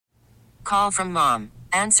call from mom.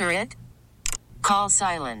 Answer it. Call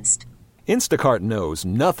silenced. Instacart knows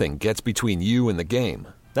nothing gets between you and the game.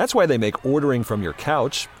 That's why they make ordering from your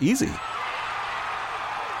couch easy.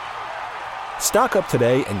 Stock up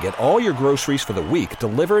today and get all your groceries for the week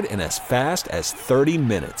delivered in as fast as 30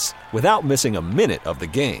 minutes without missing a minute of the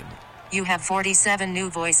game. You have 47 new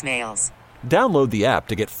voicemails. Download the app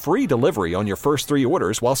to get free delivery on your first 3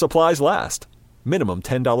 orders while supplies last. Minimum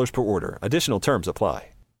 $10 per order. Additional terms apply.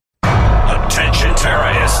 Attention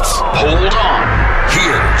terrorists. Hold on.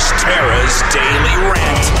 Here's Tara's Daily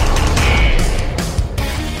Rant.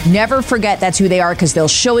 Never forget that's who they are, because they'll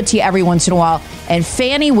show it to you every once in a while. And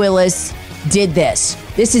Fani Willis did this.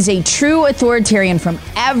 This is a true authoritarian from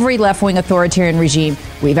every left-wing authoritarian regime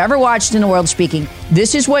we've ever watched in the world speaking.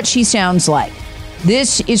 This is what she sounds like.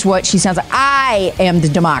 This is what she sounds like. I am the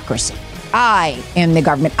democracy. I am the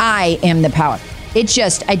government. I am the power. It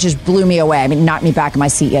just blew me away. I mean, knocked me back in my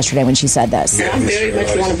seat yesterday when she said this. I very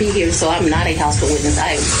much want to be here, so I'm not a hostile witness.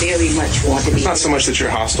 I very much want to be here. Not so much that you're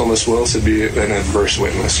hostile, Ms. Willis, it'd be an adverse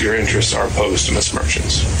witness. Your interests are opposed to Ms.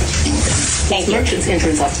 Merchant's. Ms. Merchant's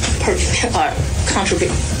interests are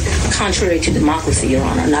contrary to democracy, Your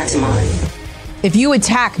Honor, not to mine. If you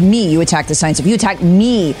attack me, you attack the science. If you attack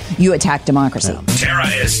me, you attack democracy. Tara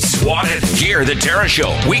is swatted. Hear the Tara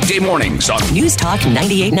Show weekday mornings on News Talk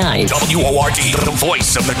 98.9. WORD, the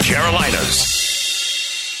voice of the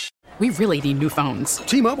Carolinas. We really need new phones.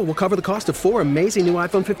 T-Mobile will cover the cost of 4 amazing new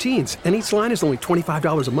iPhone 15s, and each line is only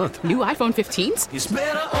 $25 a month. New iPhone 15s? It's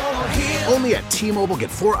better over here. Only at T-Mobile, get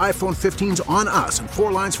 4 iPhone 15s on us and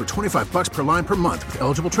 4 lines for $25 per line per month with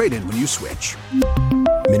eligible trade-in when you switch.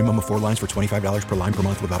 Minimum of 4 lines for $25 per line per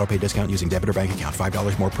month with autopay discount using debit or bank account.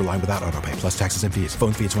 $5 more per line without autopay, plus taxes and fees.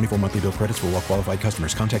 Phone fee at 24 monthly bill credits for well-qualified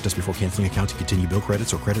customers. Contact us before canceling account to continue bill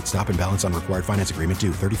credits or credit stop and balance on required finance agreement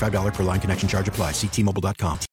due. $35 per line connection charge applies. See T-Mobile.com.